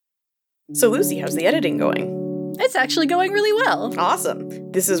So Lucy, how's the editing going? It's actually going really well.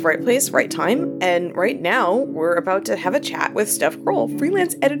 Awesome. This is Right Place, Right Time, and right now we're about to have a chat with Steph Kroll,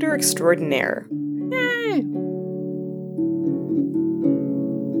 freelance editor extraordinaire. Yay!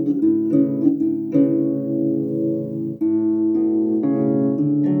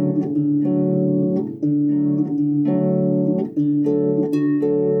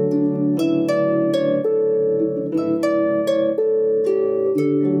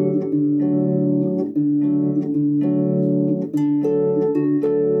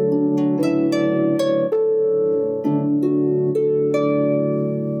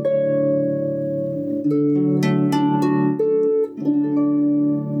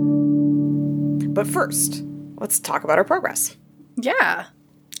 But first, let's talk about our progress. Yeah.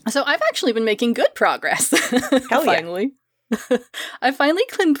 So I've actually been making good progress. Hell yeah. Finally. I finally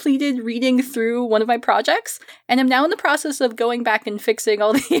completed reading through one of my projects, and I'm now in the process of going back and fixing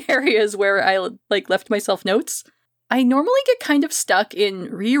all the areas where I left myself notes. I normally get kind of stuck in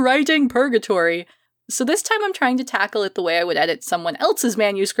rewriting purgatory, so this time I'm trying to tackle it the way I would edit someone else's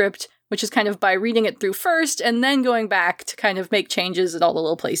manuscript, which is kind of by reading it through first and then going back to kind of make changes at all the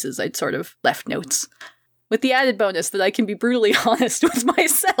little places I'd sort of left notes. With the added bonus that I can be brutally honest with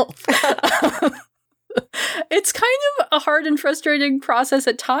myself. It's kind of a hard and frustrating process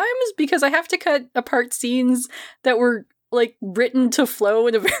at times because I have to cut apart scenes that were written to flow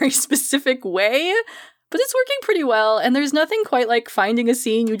in a very specific way, but it's working pretty well, and there's nothing quite like finding a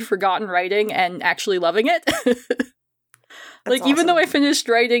scene you'd forgotten writing and actually loving it. Awesome. Even though I finished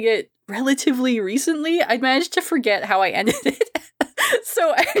writing it relatively recently, I managed to forget how I ended it.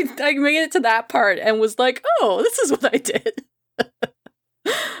 So I made it to that part and was like, oh, this is what I did.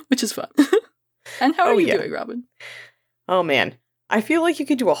 Which is fun. And how are you doing, Robin? Oh, man. I feel like you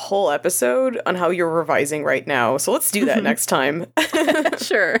could do a whole episode on how you're revising right now, so let's do that next time.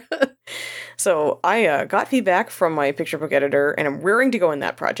 Sure. So I got feedback from my picture book editor, and I'm raring to go in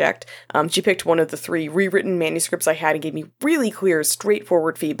that project. She picked one of the 3 rewritten manuscripts I had and gave me really clear,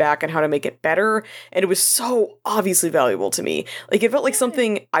 straightforward feedback on how to make it better, and it was so obviously valuable to me. It felt like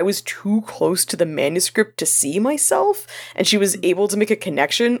something I was too close to the manuscript to see myself, and she was able to make a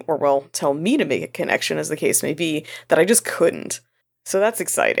connection, or well, tell me to make a connection, as the case may be, that I just couldn't. So that's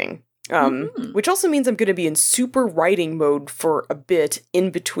exciting. Which also means I'm going to be in super writing mode for a bit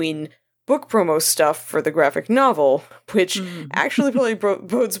in between book promo stuff for the graphic novel, which actually probably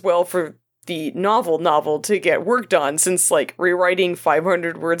bodes well for the novel to get work done, since rewriting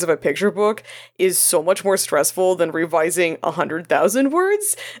 500 words of a picture book is so much more stressful than revising 100,000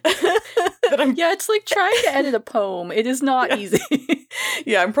 words. Yeah, it's like trying to edit a poem. It is not easy.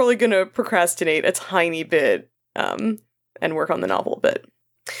 Yeah, I'm probably going to procrastinate a tiny bit and work on the novel a bit.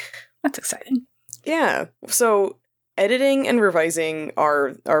 That's exciting. Yeah, so editing and revising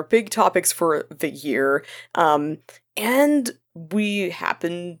are big topics for the year, and we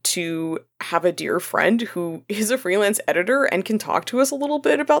happen to have a dear friend who is a freelance editor and can talk to us a little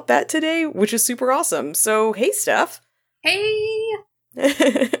bit about that today, which is super awesome. So, hey, Steph. Hey!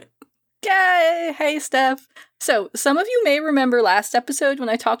 Yay! Hey, Steph. So, some of you may remember last episode when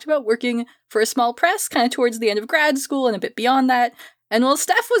I talked about working for a small press kind of towards the end of grad school and a bit beyond that. And well,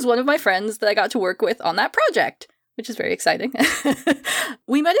 Steph was one of my friends that I got to work with on that project, which is very exciting.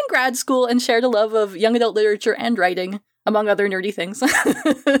 We met in grad school and shared a love of young adult literature and writing, among other nerdy things.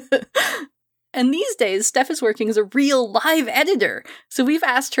 And these days, Steph is working as a real live editor, so we've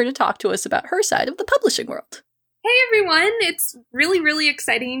asked her to talk to us about her side of the publishing world. Hey everyone, it's really, really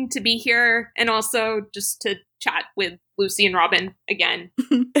exciting to be here and also just to chat with Lucy and Robin again.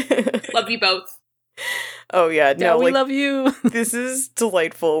 Love you both. Oh yeah, no, we love you. This is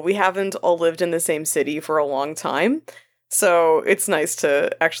delightful. We haven't all lived in the same city for a long time, so it's nice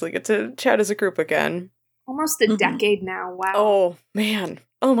to actually get to chat as a group again. Almost a decade now, wow. Oh man,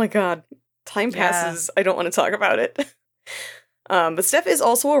 oh my god. Time passes, I don't want to talk about it. But Steph is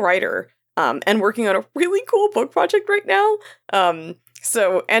also a writer. And working on a really cool book project right now.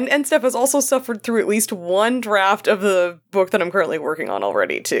 So Steph has also suffered through at least one draft of the book that I'm currently working on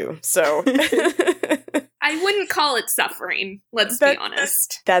already, too. So I wouldn't call it suffering, let's be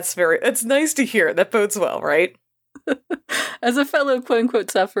honest. It's nice to hear. That bodes well, right? As a fellow quote-unquote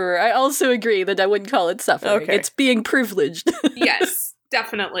sufferer, I also agree that I wouldn't call it suffering. Okay. It's being privileged. Yes,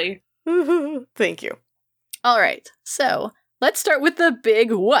 definitely. Thank you. All right, so let's start with the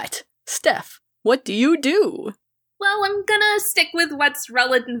big what. Steph, what do you do? Well, I'm gonna stick with what's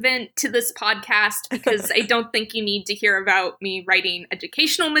relevant to this podcast because I don't think you need to hear about me writing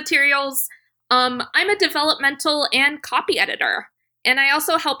educational materials. I'm a developmental and copy editor, and I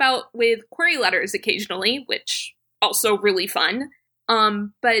also help out with query letters occasionally, which also really fun.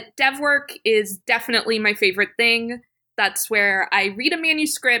 But dev work is definitely my favorite thing. That's where I read a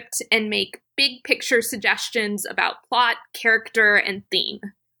manuscript and make big picture suggestions about plot, character, and theme.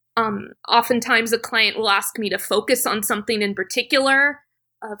 Oftentimes a client will ask me to focus on something in particular.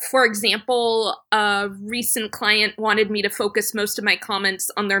 For example, a recent client wanted me to focus most of my comments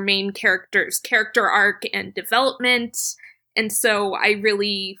on their main character's character arc and development. And so I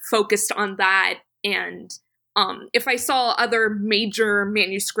really focused on that. And if I saw other major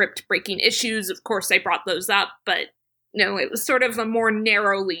manuscript breaking issues, of course I brought those up, but no, it was sort of a more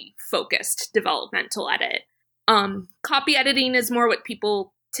narrowly focused developmental edit. Copy editing is more what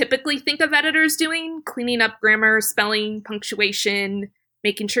people typically think of editors doing, cleaning up grammar, spelling, punctuation,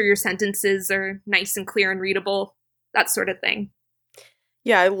 making sure your sentences are nice and clear and readable, that sort of thing.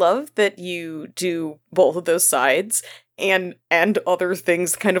 Yeah, I love that you do both of those sides and other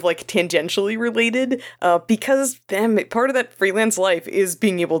things kind of like tangentially related, because part of that freelance life is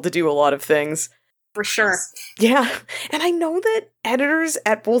being able to do a lot of things. For sure. Yeah, and I know that editors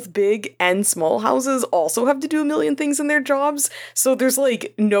at both big and small houses also have to do a million things in their jobs, so there's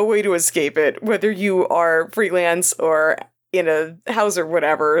like no way to escape it, whether you are freelance or in a house or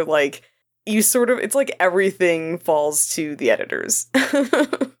whatever. Like, you sort of, it's like everything falls to the editors.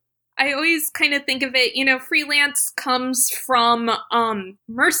 I always kind of think of it, freelance comes from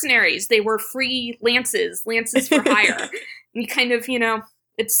mercenaries. They were free lances for hire. And kind of,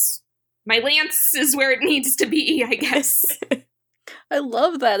 it's, my lance is where it needs to be, I guess. I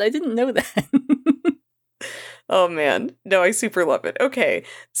love that. I didn't know that. Oh man. No, I super love it. Okay.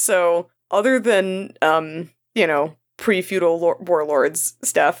 So other than, pre-feudal warlords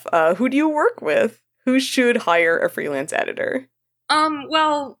stuff, who do you work with? Who should hire a freelance editor?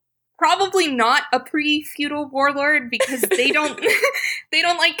 Well, probably not a pre-feudal warlord, because they don't they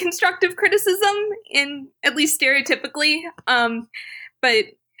don't like constructive criticism, at least stereotypically. But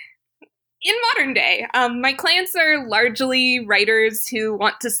in modern day, my clients are largely writers who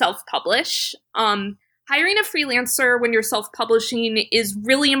want to self-publish. Hiring a freelancer when you're self-publishing is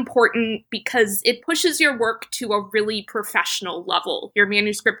really important because it pushes your work to a really professional level. Your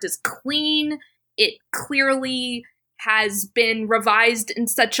manuscript is clean. It clearly has been revised in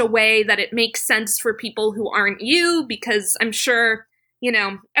such a way that it makes sense for people who aren't you, because I'm sure,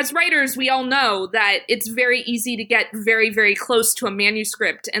 as writers, we all know that it's very easy to get very, very close to a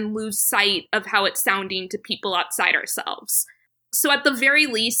manuscript and lose sight of how it's sounding to people outside ourselves. So at the very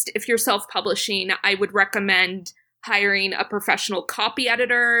least, if you're self-publishing, I would recommend hiring a professional copy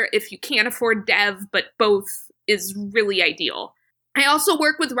editor. If you can't afford dev, but both is really ideal. I also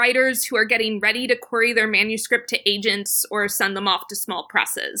work with writers who are getting ready to query their manuscript to agents or send them off to small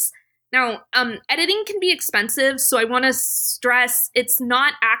presses. Now, editing can be expensive, so I want to stress it's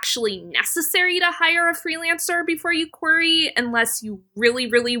not actually necessary to hire a freelancer before you query unless you really,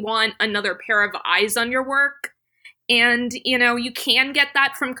 really want another pair of eyes on your work. And, you can get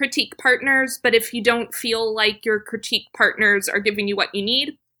that from critique partners, but if you don't feel like your critique partners are giving you what you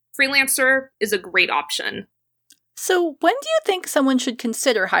need, freelancer is a great option. So when do you think someone should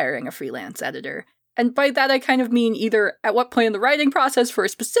consider hiring a freelance editor? And by that, I kind of mean either at what point in the writing process for a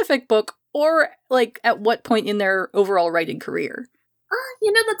specific book, or like at what point in their overall writing career.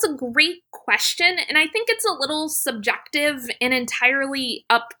 That's a great question. And I think it's a little subjective and entirely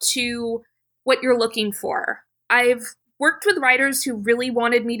up to what you're looking for. I've worked with writers who really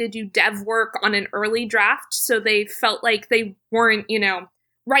wanted me to do dev work on an early draft, so they felt like they weren't,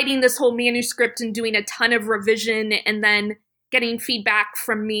 writing this whole manuscript and doing a ton of revision and then getting feedback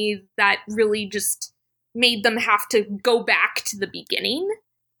from me that really just made them have to go back to the beginning.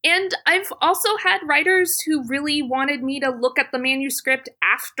 And I've also had writers who really wanted me to look at the manuscript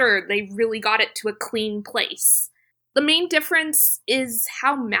after they really got it to a clean place. The main difference is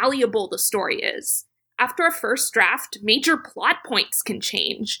how malleable the story is. After a first draft, major plot points can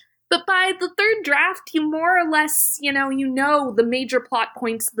change. But by the third draft, you more or less, you know the major plot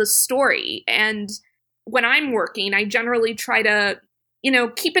points of the story. And when I'm working, I generally try to,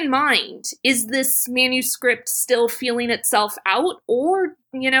 keep in mind, is this manuscript still feeling itself out? Or,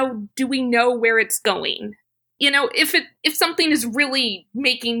 do we know where it's going? If something is really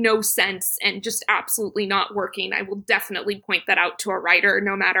making no sense and just absolutely not working, I will definitely point that out to a writer,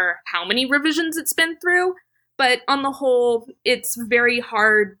 no matter how many revisions it's been through. But on the whole, it's very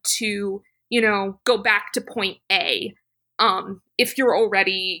hard to, go back to point A, if you're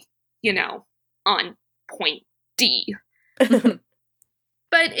already, on point D.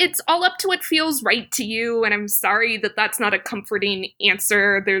 But it's all up to what feels right to you, and I'm sorry that that's not a comforting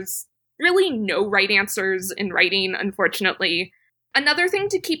answer. There's really no right answers in writing, unfortunately. Another thing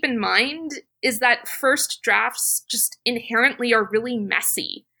to keep in mind is that first drafts just inherently are really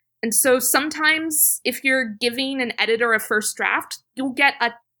messy. And so sometimes if you're giving an editor a first draft, you'll get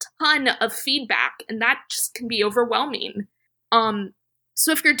a ton of feedback, and that just can be overwhelming.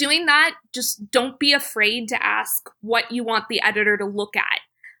 So if you're doing that, just don't be afraid to ask what you want the editor to look at.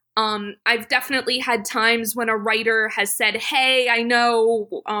 I've definitely had times when a writer has said, hey, I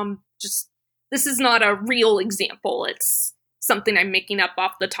know, this is not a real example. It's something I'm making up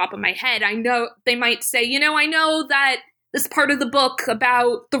off the top of my head. I know they might say, I know that this part of the book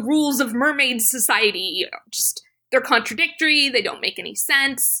about the rules of mermaid society, they're contradictory. They don't make any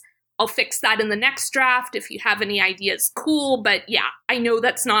sense. I'll fix that in the next draft. If you have any ideas, cool. But yeah, I know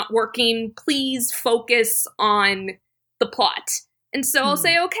that's not working. Please focus on the plot. And so I'll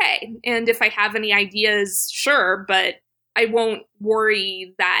say, okay. And if I have any ideas, sure. But I won't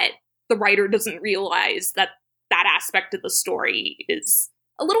worry that the writer doesn't realize that that aspect of the story is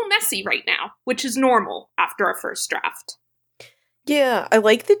a little messy right now, which is normal after a first draft. Yeah, I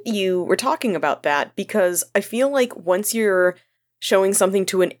like that you were talking about that, because I feel like once you're showing something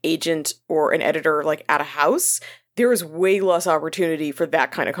to an agent or an editor like at a house, there is way less opportunity for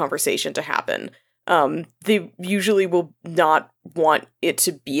that kind of conversation to happen. They usually will not want it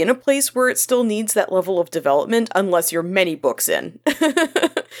to be in a place where it still needs that level of development unless you're many books in.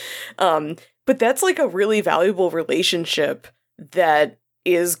 But that's like a really valuable relationship that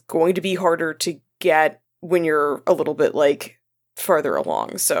is going to be harder to get when you're a little bit like farther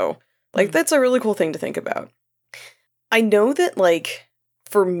along. So like that's a really cool thing to think about. I know that like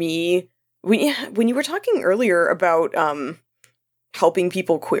for me, when you were talking earlier about helping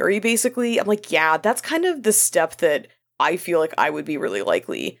people query, basically, I'm like, yeah, that's kind of the step that I feel like I would be really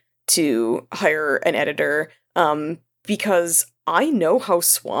likely to hire an editor, because I know how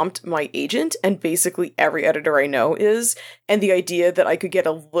swamped my agent and basically every editor I know is, and the idea that I could get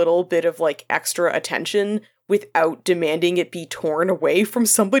a little bit of like extra attention without demanding it be torn away from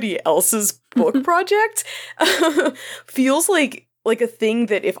somebody else's book project feels like a thing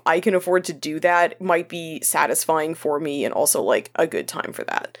that if I can afford to do that might be satisfying for me and also like a good time for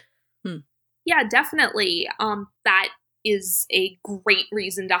that. Yeah, definitely. That is a great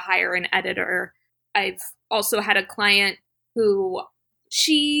reason to hire an editor. I've also had a client who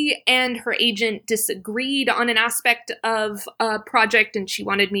she and her agent disagreed on an aspect of a project, and she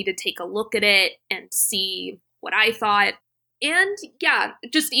wanted me to take a look at it and see what I thought. And yeah,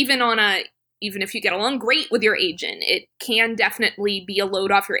 just even if you get along great with your agent, it can definitely be a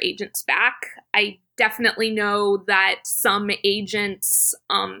load off your agent's back. I definitely know that some agents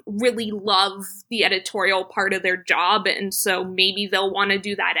really love the editorial part of their job, and so maybe they'll want to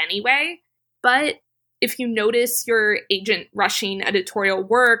do that anyway. But if you notice your agent rushing editorial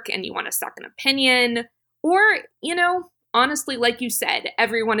work and you want a second opinion, or, honestly, like you said,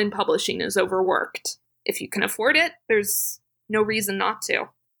 everyone in publishing is overworked. If you can afford it, there's no reason not to.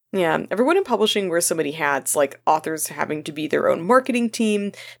 Yeah, everyone in publishing wears so many hats, like authors having to be their own marketing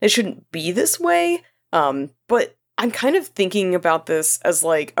team. It shouldn't be this way, but I'm kind of thinking about this as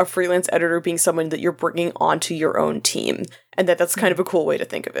like a freelance editor being someone that you're bringing onto your own team, and that's kind of a cool way to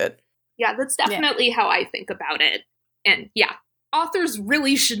think of it. Yeah, that's definitely how I think about it. And yeah, authors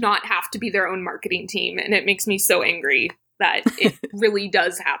really should not have to be their own marketing team, and it makes me so angry that it really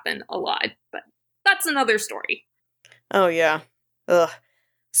does happen a lot. But that's another story. Oh, yeah. Ugh.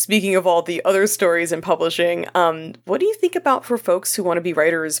 Speaking of all the other stories in publishing, what do you think about for folks who want to be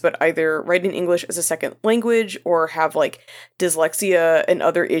writers but either write in English as a second language or have like dyslexia and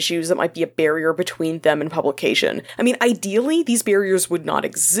other issues that might be a barrier between them and publication? I mean, ideally, these barriers would not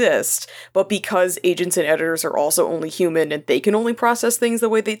exist, but because agents and editors are also only human and they can only process things the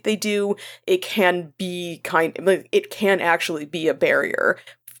way they do, it can actually be a barrier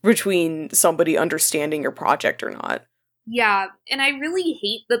between somebody understanding your project or not. Yeah, and I really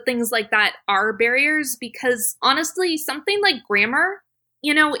hate that things like that are barriers because, honestly, something like grammar,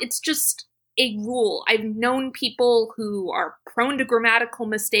 it's just a rule. I've known people who are prone to grammatical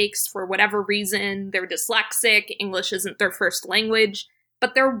mistakes for whatever reason. They're dyslexic, English isn't their first language,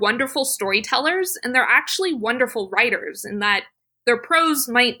 but they're wonderful storytellers, and they're actually wonderful writers in that their prose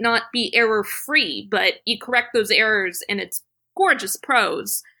might not be error-free, but you correct those errors and it's gorgeous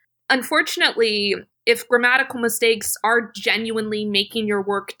prose. Unfortunately, if grammatical mistakes are genuinely making your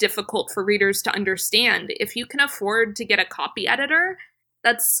work difficult for readers to understand, if you can afford to get a copy editor,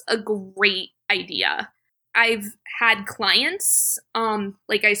 that's a great idea. I've had clients,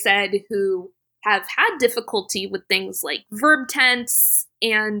 like I said, who have had difficulty with things like verb tense,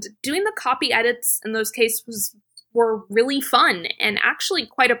 and doing the copy edits in those cases were really fun and actually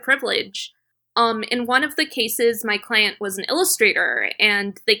quite a privilege. In one of the cases, my client was an illustrator,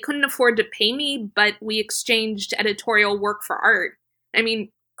 and they couldn't afford to pay me, but we exchanged editorial work for art. I mean,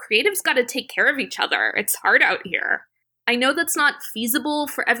 creatives got to take care of each other. It's hard out here. I know that's not feasible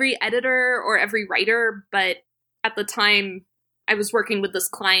for every editor or every writer, but at the time I was working with this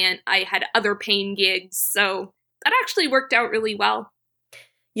client, I had other paying gigs, so that actually worked out really well.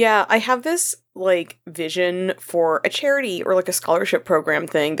 Yeah, I have this, like, vision for a charity or, like, a scholarship program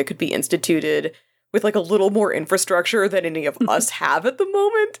thing that could be instituted with, like, a little more infrastructure than any of us have at the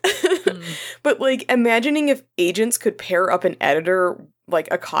moment. But, like, imagining if agents could pair up an editor, like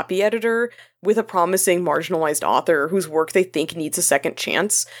a copy editor, with a promising marginalized author whose work they think needs a second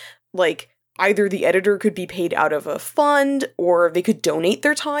chance, like, either the editor could be paid out of a fund, or they could donate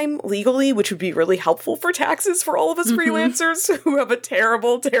their time legally, which would be really helpful for taxes for all of us freelancers who have a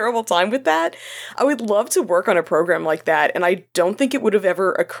terrible, terrible time with that. I would love to work on a program like that, and I don't think it would have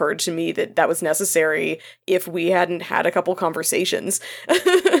ever occurred to me that that was necessary if we hadn't had a couple conversations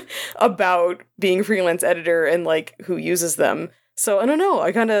about being a freelance editor and, like, who uses them. So, I don't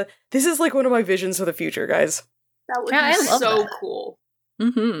know, this is, like, one of my visions for the future, guys. That would be so cool.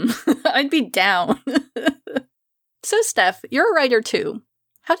 I'd be down. So, Steph, you're a writer too.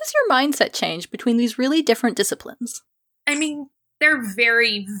 How does your mindset change between these really different disciplines? I mean, they're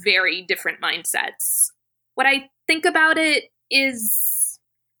very, very different mindsets. What I think about it is,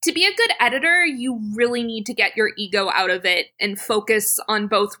 to be a good editor, you really need to get your ego out of it and focus on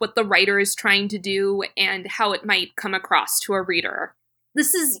both what the writer is trying to do and how it might come across to a reader.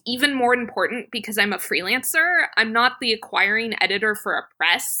 This is even more important because I'm a freelancer. I'm not the acquiring editor for a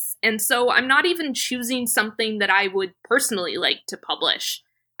press, and so I'm not even choosing something that I would personally like to publish.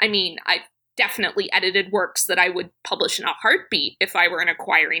 I mean, I've definitely edited works that I would publish in a heartbeat if I were an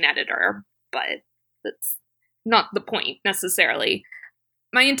acquiring editor, but that's not the point necessarily.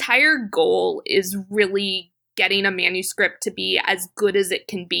 My entire goal is really getting a manuscript to be as good as it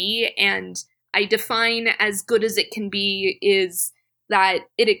can be, and I define as good as it can be is that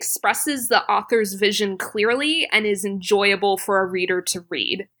it expresses the author's vision clearly and is enjoyable for a reader to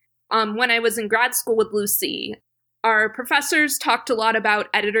read. When I was in grad school with Lucy, our professors talked a lot about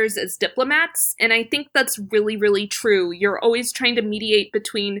editors as diplomats, and I think that's really, really true. You're always trying to mediate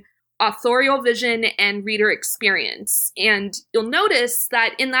between authorial vision and reader experience. And you'll notice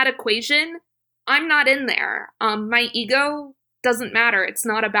that in that equation, I'm not in there. My ego doesn't matter. It's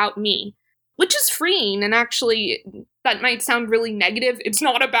not about me, which is freeing. And actually, that might sound really negative. It's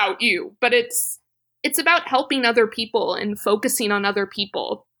not about you, but it's about helping other people and focusing on other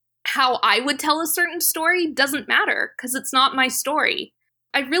people. How I would tell a certain story doesn't matter because it's not my story.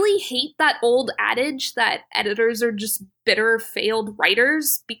 I really hate that old adage that editors are just bitter, failed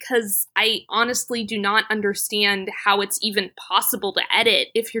writers, because I honestly do not understand how it's even possible to edit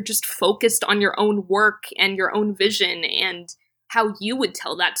if you're just focused on your own work and your own vision and how you would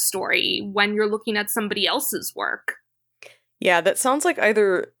tell that story when you're looking at somebody else's work. Yeah, that sounds like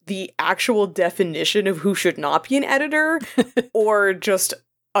either the actual definition of who should not be an editor, or just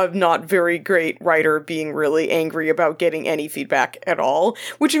a not very great writer being really angry about getting any feedback at all.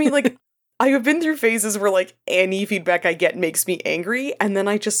 Which, I mean, like, I have been through phases where, like, any feedback I get makes me angry, and then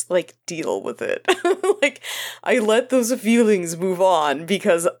I just, like, deal with it. Like, I let those feelings move on,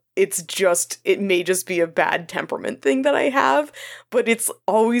 because it may just be a bad temperament thing that I have, but it's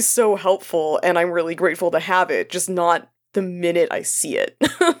always so helpful, and I'm really grateful to have it, just not the minute I see it.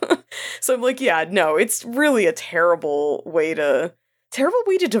 So I'm like, yeah, no, it's really a terrible way to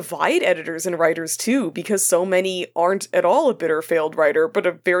divide editors and writers too, because so many aren't at all a bitter failed writer, but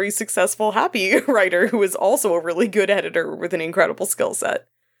a very successful, happy writer who is also a really good editor with an incredible skill set.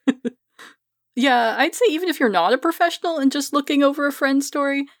 Yeah, I'd say even if you're not a professional and just looking over a friend's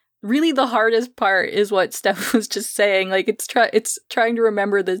story, really the hardest part is what Steph was just saying. Like, it's trying to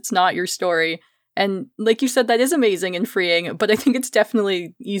remember that it's not your story. And like you said, that is amazing and freeing, but I think it's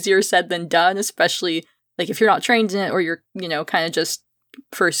definitely easier said than done, especially like if you're not trained in it or you're, kind of just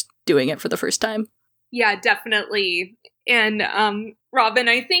first doing it for the first time. Yeah, definitely. And Robin,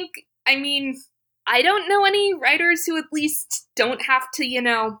 I don't know any writers who at least don't have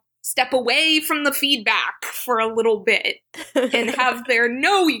to, step away from the feedback for a little bit and have their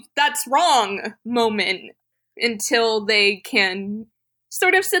no, that's wrong moment until they can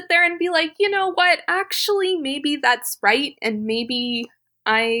sort of sit there and be like, you know what, actually, maybe that's right, and maybe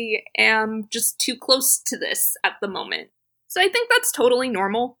I am just too close to this at the moment. So I think that's totally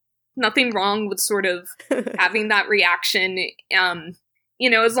normal. Nothing wrong with sort of having that reaction,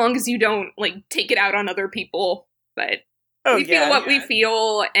 as long as you don't, take it out on other people. But we feel what we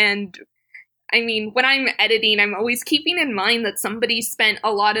feel, and I mean, when I'm editing, I'm always keeping in mind that somebody spent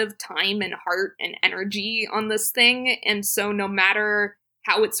a lot of time and heart and energy on this thing. And so no matter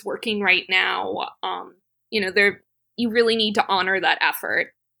how it's working right now, you really need to honor that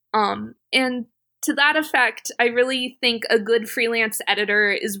effort. And to that effect, I really think a good freelance editor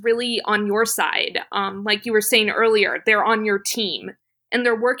is really on your side. Like you were saying earlier, they're on your team and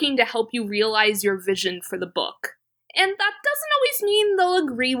they're working to help you realize your vision for the book. And that doesn't always mean they'll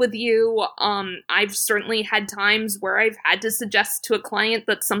agree with you. I've certainly had times where I've had to suggest to a client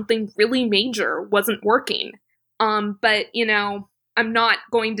that something really major wasn't working. But, I'm not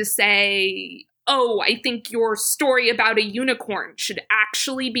going to say, oh, I think your story about a unicorn should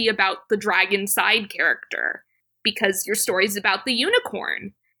actually be about the dragon side character, because your story's about the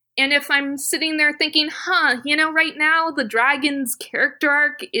unicorn. And if I'm sitting there thinking, right now the dragon's character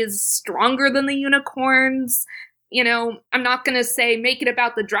arc is stronger than the unicorn's, I'm not going to say make it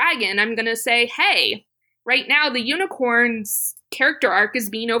about the dragon. I'm going to say, hey, right now the unicorn's character arc is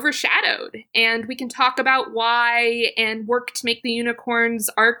being overshadowed, and we can talk about why and work to make the unicorn's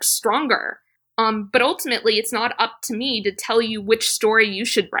arc stronger. But ultimately, it's not up to me to tell you which story you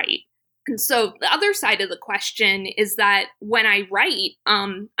should write. And so the other side of the question is that when I write,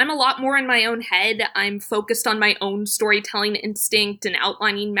 I'm a lot more in my own head. I'm focused on my own storytelling instinct and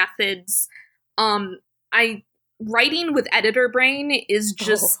outlining methods. Writing with editor brain is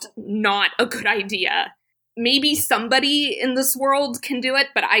just not a good idea. Maybe somebody in this world can do it,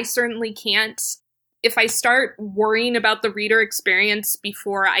 but I certainly can't. If I start worrying about the reader experience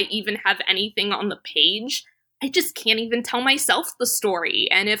before I even have anything on the page, I just can't even tell myself the story.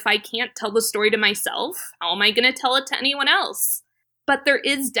 And if I can't tell the story to myself, how am I going to tell it to anyone else? But there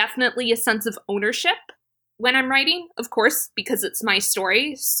is definitely a sense of ownership when I'm writing, of course, because it's my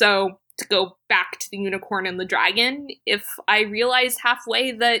story. So to go back to the unicorn and the dragon, if I realize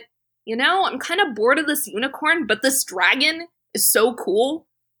halfway that, I'm kind of bored of this unicorn, but this dragon is so cool,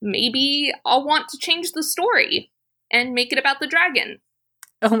 maybe I'll want to change the story and make it about the dragon.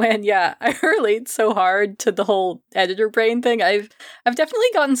 Oh man, yeah, I relate so hard to the whole editor brain thing. I've definitely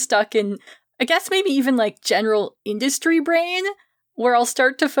gotten stuck in, I guess maybe even like general industry brain, where I'll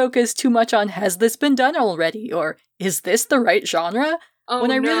start to focus too much on, has this been done already? Or is this the right genre? Oh,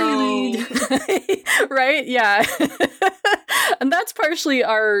 when I no. really need, right? Yeah. And that's partially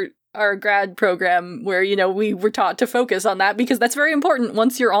our grad program where, we were taught to focus on that because that's very important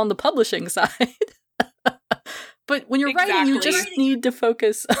once you're on the publishing side. But when you're writing, you just need to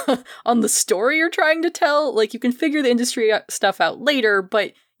focus on the story you're trying to tell. Like, you can figure the industry stuff out later,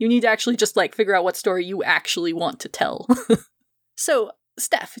 but you need to actually just, figure out what story you actually want to tell. So,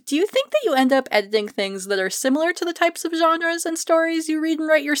 Steph, do you think that you end up editing things that are similar to the types of genres and stories you read and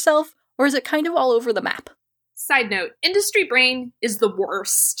write yourself, or is it kind of all over the map? Side note, industry brain is the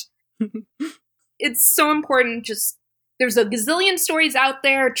worst. It's so important. Just, there's a gazillion stories out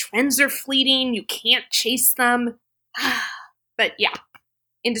there. Trends are fleeting. You can't chase them. But yeah,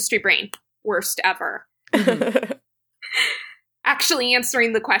 industry brain, worst ever. Actually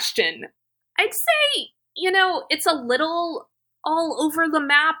answering the question, I'd say, it's a little all over the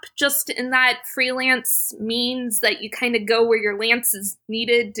map, just in that freelance means that you kind of go where your lance is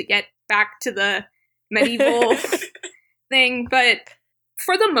needed to get back to the medieval thing. But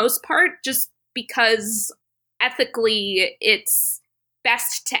for the most part, just because ethically it's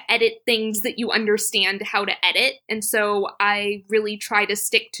best to edit things that you understand how to edit. And so I really try to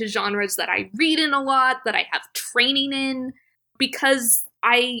stick to genres that I read in a lot, that I have training in, because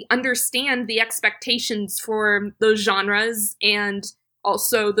I understand the expectations for those genres and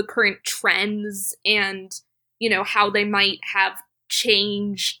also the current trends and, how they might have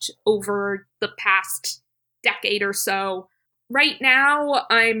changed over the past decade or so. Right now,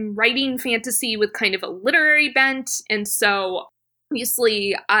 I'm writing fantasy with kind of a literary bent, and so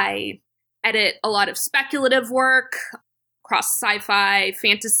obviously I edit a lot of speculative work across sci-fi,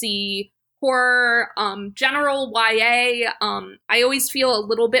 fantasy, horror, general YA. I always feel a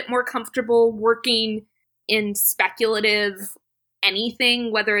little bit more comfortable working in speculative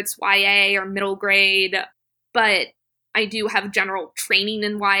anything, whether it's YA or middle grade, but I do have general training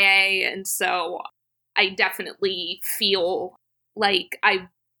in YA, and so I definitely feel like I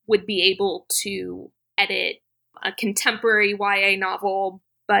would be able to edit a contemporary YA novel.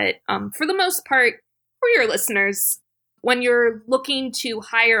 But for the most part, for your listeners, when you're looking to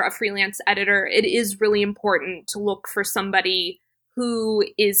hire a freelance editor, it is really important to look for somebody who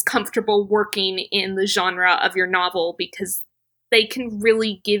is comfortable working in the genre of your novel, because they can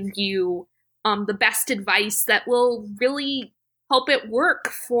really give you the best advice that will really help it work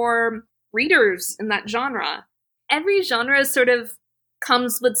for readers in that genre. Every genre is sort of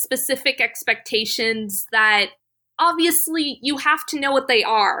comes with specific expectations that obviously you have to know what they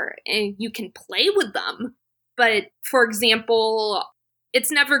are and you can play with them. But for example,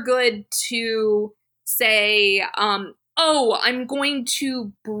 it's never good to say, oh, I'm going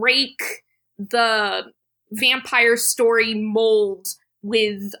to break the vampire story mold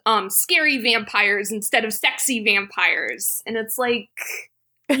with scary vampires instead of sexy vampires. And it's like,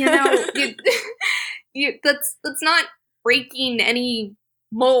 you know, that's not breaking any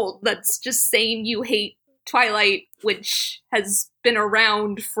mold. That's just saying you hate Twilight, which has been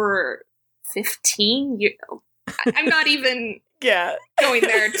around for 15 years. I'm not even going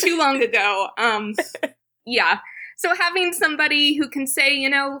there, too long ago. Yeah. So having somebody who can say, you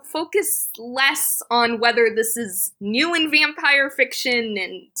know, focus less on whether this is new in vampire fiction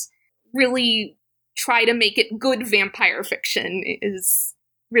and really try to make it good vampire fiction is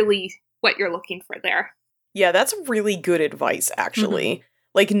really what you're looking for there. Yeah, that's really good advice, actually. Mm-hmm.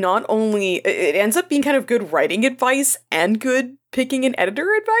 Like, not only, it ends up being kind of good writing advice and good picking an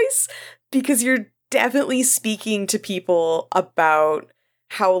editor advice, because you're definitely speaking to people about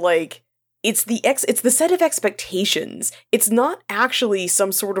how, like, it's the set of expectations. It's not actually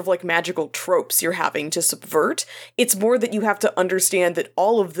some sort of, like, magical tropes you're having to subvert. It's more that you have to understand that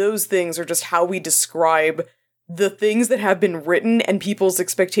all of those things are just how we describe the things that have been written and people's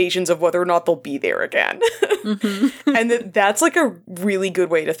expectations of whether or not they'll be there again. Mm-hmm. And that's like a really good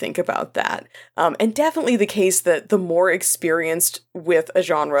way to think about that. And definitely the case that the more experienced with a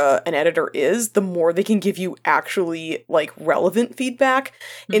genre an editor is, the more they can give you actually like relevant feedback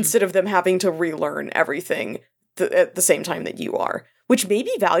instead of them having to relearn everything at the same time that you are, which may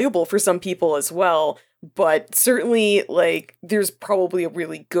be valuable for some people as well, but certainly like there's probably a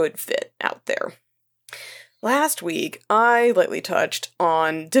really good fit out there. Last week, I lightly touched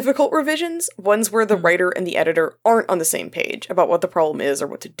on difficult revisions, ones where the writer and the editor aren't on the same page about what the problem is or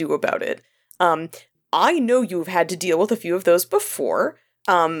what to do about it. I know you've had to deal with a few of those before,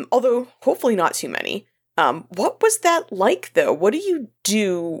 although hopefully not too many. What was that like, though? What do you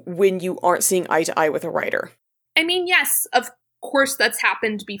do when you aren't seeing eye to eye with a writer? I mean, yes, of course that's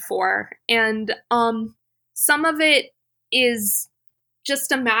happened before, and some of it is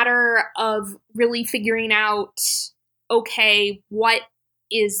just a matter of really figuring out, okay, what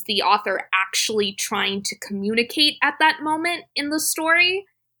is the author actually trying to communicate at that moment in the story?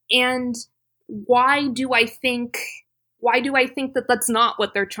 And why do I think that that's not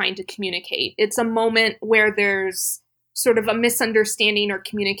what they're trying to communicate? It's a moment where there's sort of a misunderstanding or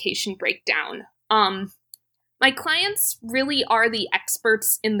communication breakdown. My clients really are the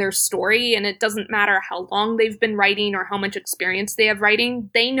experts in their story, and it doesn't matter how long they've been writing or how much experience they have writing.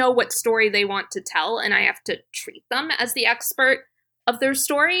 They know what story they want to tell, and I have to treat them as the expert of their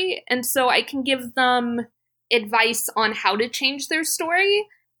story. And so I can give them advice on how to change their story.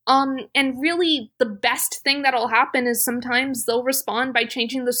 And really, the best thing that'll happen is sometimes they'll respond by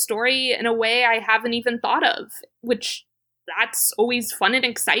changing the story in a way I haven't even thought of, which that's always fun and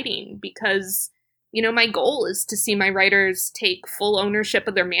exciting because, you know, my goal is to see my writers take full ownership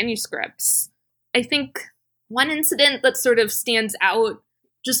of their manuscripts. I think one incident that sort of stands out,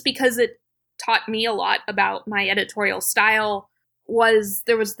 just because it taught me a lot about my editorial style, was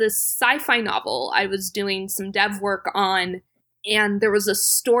there was this sci-fi novel I was doing some dev work on, and there was a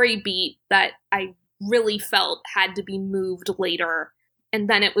story beat that I really felt had to be moved later, and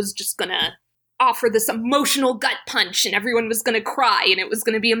then it was just gonna offer this emotional gut punch, and everyone was gonna cry, and it was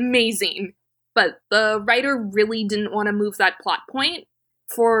gonna be amazing. But the writer really didn't want to move that plot point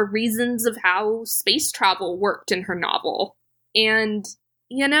for reasons of how space travel worked in her novel. And,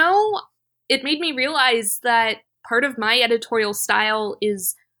 you know, it made me realize that part of my editorial style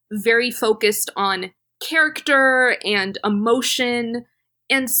is very focused on character and emotion.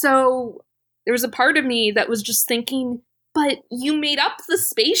 And so there was a part of me that was just thinking, but you made up the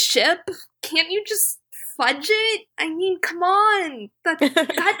spaceship. Can't you just fudge it? I mean, come on. That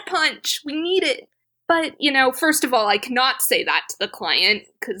gut punch. We need it. But, you know, first of all, I cannot say that to the client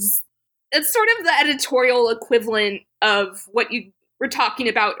because it's sort of the editorial equivalent of what you were talking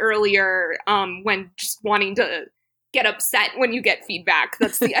about earlier when just wanting to get upset when you get feedback.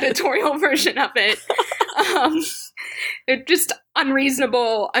 That's the editorial version of it. It's just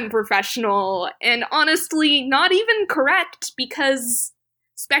unreasonable, unprofessional, and honestly not even correct because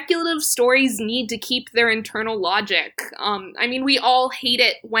speculative stories need to keep their internal logic. I mean, we all hate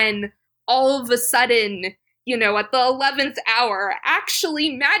it when all of a sudden, you know, at the 11th hour,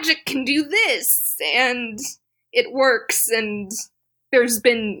 actually magic can do this, and it works, and there's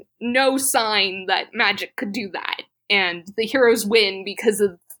been no sign that magic could do that. And the heroes win because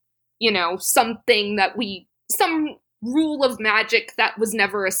of, you know, some rule of magic that was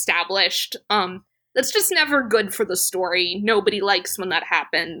never established. That's just never good for the story. Nobody likes when that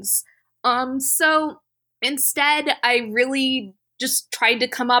happens. So instead, I really just tried to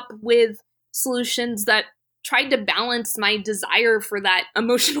come up with solutions that tried to balance my desire for that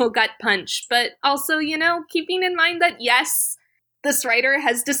emotional gut punch, but also, keeping in mind that, yes, this writer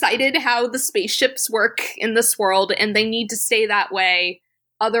has decided how the spaceships work in this world, and they need to stay that way.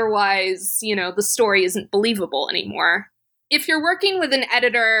 Otherwise, the story isn't believable anymore. If you're working with an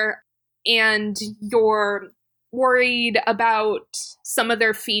editor and you're worried about some of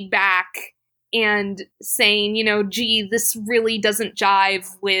their feedback and saying, gee, this really doesn't jive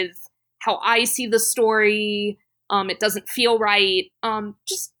with how I see the story, it doesn't feel right,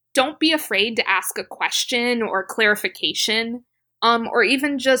 just don't be afraid to ask a question or clarification, or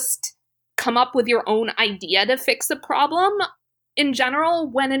even just come up with your own idea to fix a problem. In general,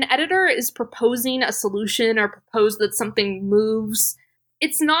 when an editor is proposing a solution or propose that something moves,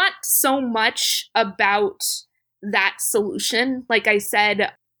 it's not so much about that solution. Like I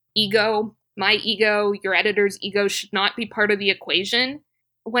said, ego, my ego, your editor's ego should not be part of the equation.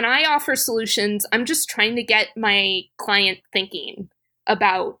 When I offer solutions, I'm just trying to get my client thinking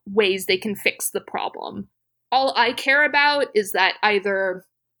about ways they can fix the problem. All I care about is that either,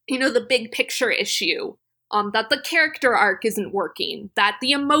 the big picture issue, that the character arc isn't working, that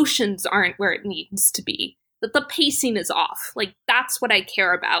the emotions aren't where it needs to be, that the pacing is off. Like, that's what I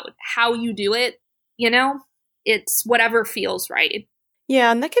care about. How you do it, it's whatever feels right.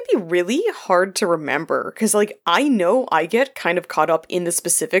 Yeah, and that can be really hard to remember, because, I know I get kind of caught up in the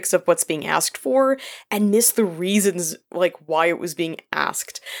specifics of what's being asked for, and miss the reasons, why it was being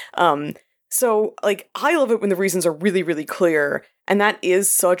asked. So, I love it when the reasons are really, really clear, and that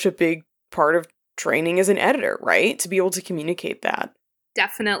is such a big part of training as an editor, right? To be able to communicate that.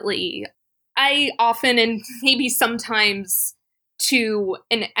 Definitely. I often, and maybe sometimes to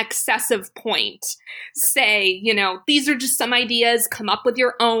an excessive point, say, these are just some ideas, come up with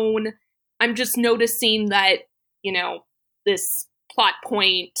your own. I'm just noticing that, this plot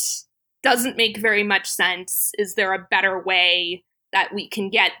point doesn't make very much sense. Is there a better way that we can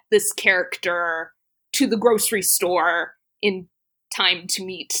get this character to the grocery store in time to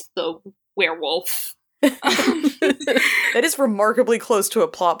meet the werewolf? That is remarkably close to a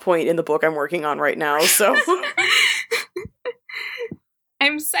plot point in the book I'm working on right now, so...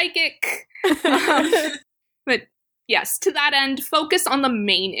 I'm psychic. But yes, to that end, focus on the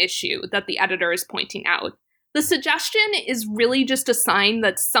main issue that the editor is pointing out. The suggestion is really just a sign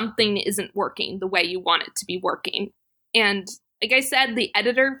that something isn't working the way you want it to be working. And like I said, the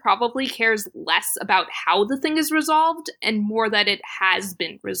editor probably cares less about how the thing is resolved and more that it has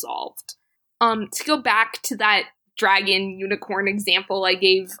been resolved. To go back to that dragon unicorn example I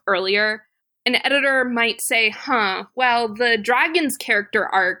gave earlier, an editor might say, well, the dragon's character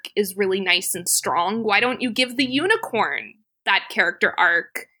arc is really nice and strong. Why don't you give the unicorn that character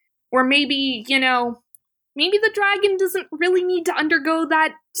arc? Or maybe, maybe the dragon doesn't really need to undergo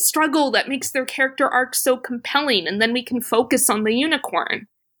that struggle that makes their character arc so compelling, and then we can focus on the unicorn.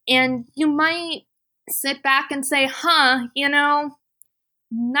 And you might sit back and say,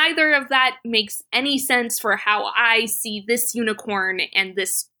 neither of that makes any sense for how I see this unicorn and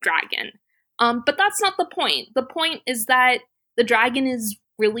this dragon. But that's not the point. The point is that the dragon is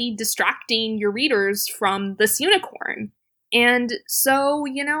really distracting your readers from this unicorn. And so,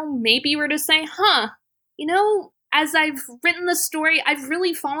 maybe we're to say, as I've written the story, I've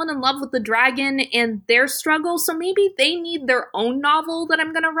really fallen in love with the dragon and their struggle, so maybe they need their own novel that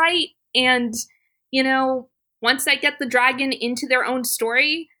I'm going to write. And, once I get the dragon into their own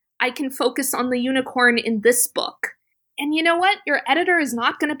story, I can focus on the unicorn in this book. And you know what? Your editor is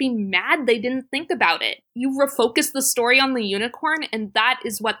not going to be mad they didn't think about it. You refocus the story on the unicorn, and that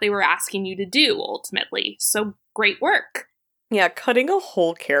is what they were asking you to do, ultimately. So, great work. Yeah, cutting a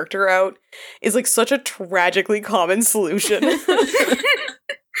whole character out is such a tragically common solution.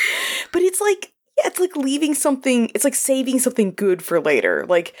 But it's leaving something, it's saving something good for later.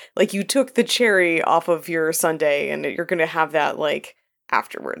 Like you took the cherry off of your sundae and you're going to have that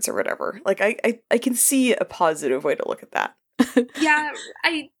afterwards or whatever. I can see a positive way to look at that. Yeah,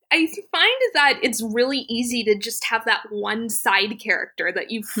 I find that it's really easy to just have that one side character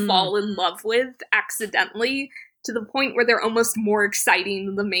that you fall in love with accidentally, to the point where they're almost more exciting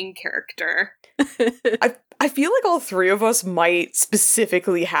than the main character. I feel like all three of us might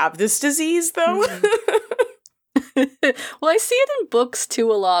specifically have this disease, though. Well, I see it in books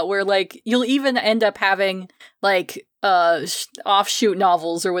too a lot, where you'll even end up having offshoot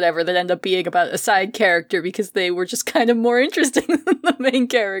novels or whatever that end up being about a side character because they were just kind of more interesting than the main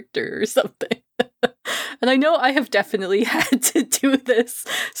character or something. And I know I have definitely had to do this.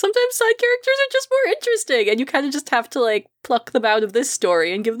 Sometimes side characters are just more interesting, and you kind of just have to, like, pluck them out of this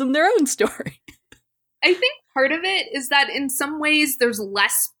story and give them their own story. I think part of it is that in some ways there's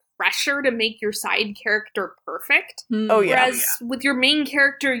less pressure to make your side character perfect. Oh, yeah. Whereas with your main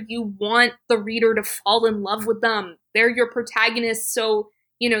character, you want the reader to fall in love with them. They're your protagonist, so,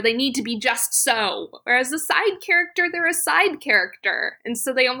 you know, they need to be just so. Whereas the side character, they're a side character. And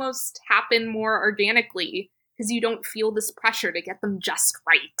so they almost happen more organically because you don't feel this pressure to get them just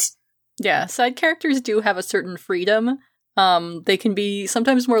right. Yeah, side characters do have a certain freedom. They can be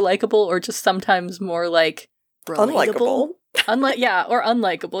sometimes more likable or just sometimes more, like, relatable. Unlikable. Or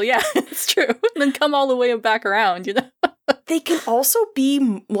unlikable. Yeah, it's true. And then come all the way back around, you know? They can also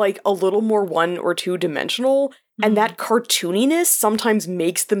be, like, a little more one or two dimensional, and that cartooniness sometimes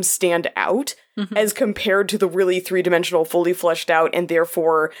makes them stand out as compared to the really three-dimensional, fully fleshed out, and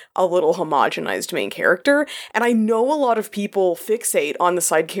therefore a little homogenized main character. And I know a lot of people fixate on the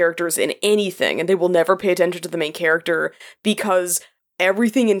side characters in anything, and they will never pay attention to the main character because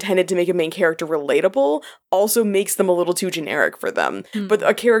everything intended to make a main character relatable also makes them a little too generic for them. But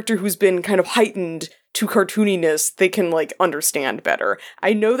a character who's been kind of heightened to cartooniness, they can, like, understand better.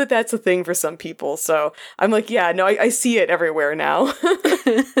 I know that that's a thing for some people, so I'm like, yeah, no, I see it everywhere now.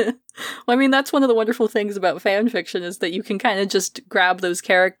 Well, I mean, that's one of the wonderful things about fan fiction is that you can kind of just grab those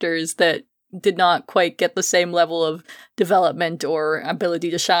characters that did not quite get the same level of development or ability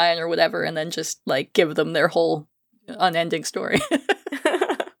to shine or whatever, and then just, like, give them their whole unending story.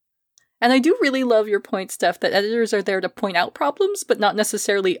 And I do really love your point, Steph, that editors are there to point out problems, but not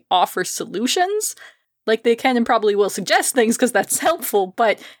necessarily offer solutions. Like, they can and probably will suggest things because that's helpful,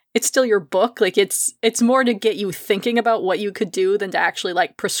 but it's still your book. Like, it's more to get you thinking about what you could do than to actually,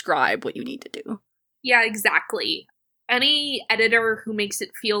 like, prescribe what you need to do. Yeah, exactly. Any editor who makes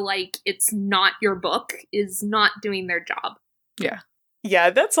it feel like it's not your book is not doing their job. Yeah. Yeah,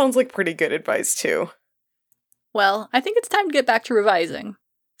 that sounds like pretty good advice, too. Well, I think it's time to get back to revising.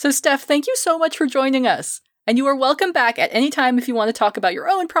 So, Steph, thank you so much for joining us. And you are welcome back at any time if you want to talk about your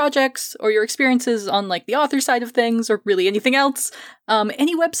own projects or your experiences on, like, the author side of things or really anything else.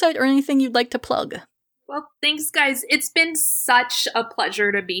 Any website or anything you'd like to plug. Well, thanks, guys. It's been such a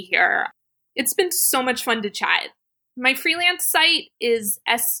pleasure to be here. It's been so much fun to chat. My freelance site is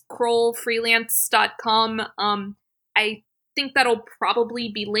skrollfreelance.com. I think that'll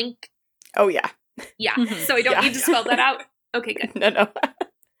probably be linked. Oh, yeah. Yeah, so I don't need to spell that out. Okay, good. No.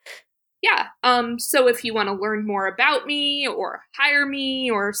 Yeah, so if you want to learn more about me, or hire me,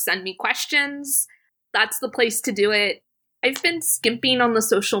 or send me questions, that's the place to do it. I've been skimping on the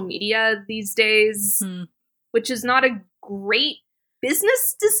social media these days, which is not a great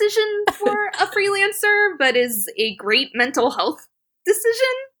business decision for a freelancer, but is a great mental health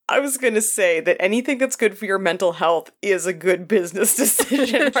decision. I was going to say that anything that's good for your mental health is a good business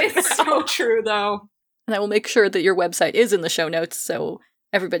decision right It's now. so true, though. And I will make sure that your website is in the show notes so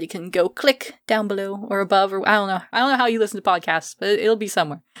everybody can go click down below or above, or I don't know. I don't know how you listen to podcasts, but it'll be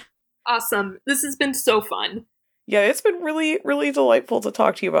somewhere. Awesome. This has been so fun. Yeah, it's been really, really delightful to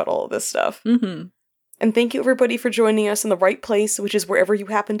talk to you about all of this stuff. Mm-hmm. And thank you, everybody, for joining us in the right place, which is wherever you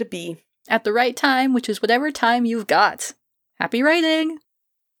happen to be. At the right time, which is whatever time you've got. Happy writing!